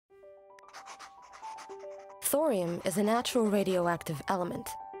Thorium is a natural radioactive element.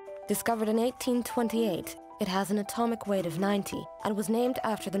 Discovered in 1828, it has an atomic weight of 90 and was named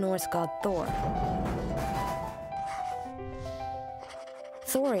after the Norse god Thor.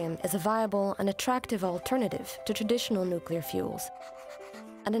 Thorium is a viable and attractive alternative to traditional nuclear fuels,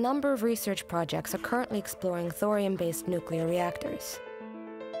 and a number of research projects are currently exploring thorium-based nuclear reactors.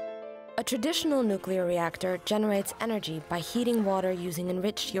 A traditional nuclear reactor generates energy by heating water using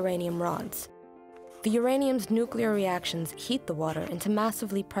enriched uranium rods. The uranium's nuclear reactions heat the water into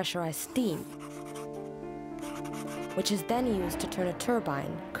massively pressurized steam, which is then used to turn a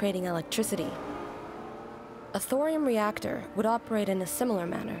turbine, creating electricity. A thorium reactor would operate in a similar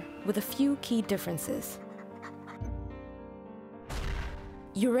manner, with a few key differences.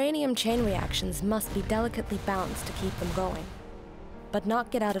 Uranium chain reactions must be delicately balanced to keep them going, but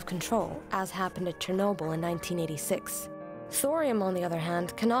not get out of control, as happened at Chernobyl in 1986. Thorium, on the other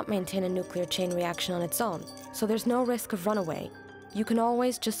hand, cannot maintain a nuclear chain reaction on its own, so there's no risk of runaway. You can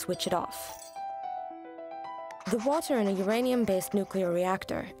always just switch it off. The water in a uranium-based nuclear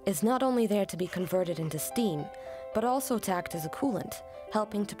reactor is not only there to be converted into steam, but also to act as a coolant,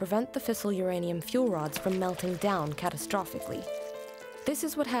 helping to prevent the fissile uranium fuel rods from melting down catastrophically. This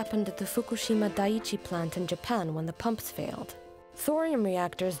is what happened at the Fukushima Daiichi plant in Japan when the pumps failed. Thorium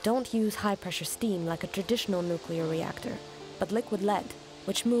reactors don't use high-pressure steam like a traditional nuclear reactor, but liquid lead,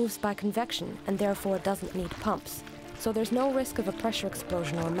 which moves by convection and therefore doesn't need pumps, so there's no risk of a pressure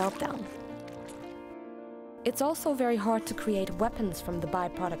explosion or meltdown. It's also very hard to create weapons from the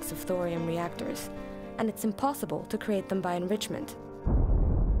byproducts of thorium reactors, and it's impossible to create them by enrichment.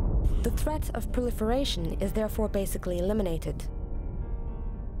 The threat of proliferation is therefore basically eliminated.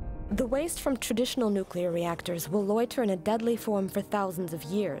 The waste from traditional nuclear reactors will loiter in a deadly form for thousands of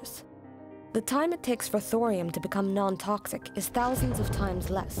years. The time it takes for thorium to become non-toxic is thousands of times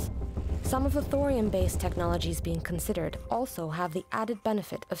less. Some of the thorium-based technologies being considered also have the added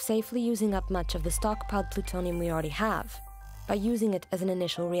benefit of safely using up much of the stockpiled plutonium we already have, by using it as an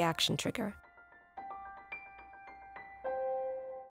initial reaction trigger.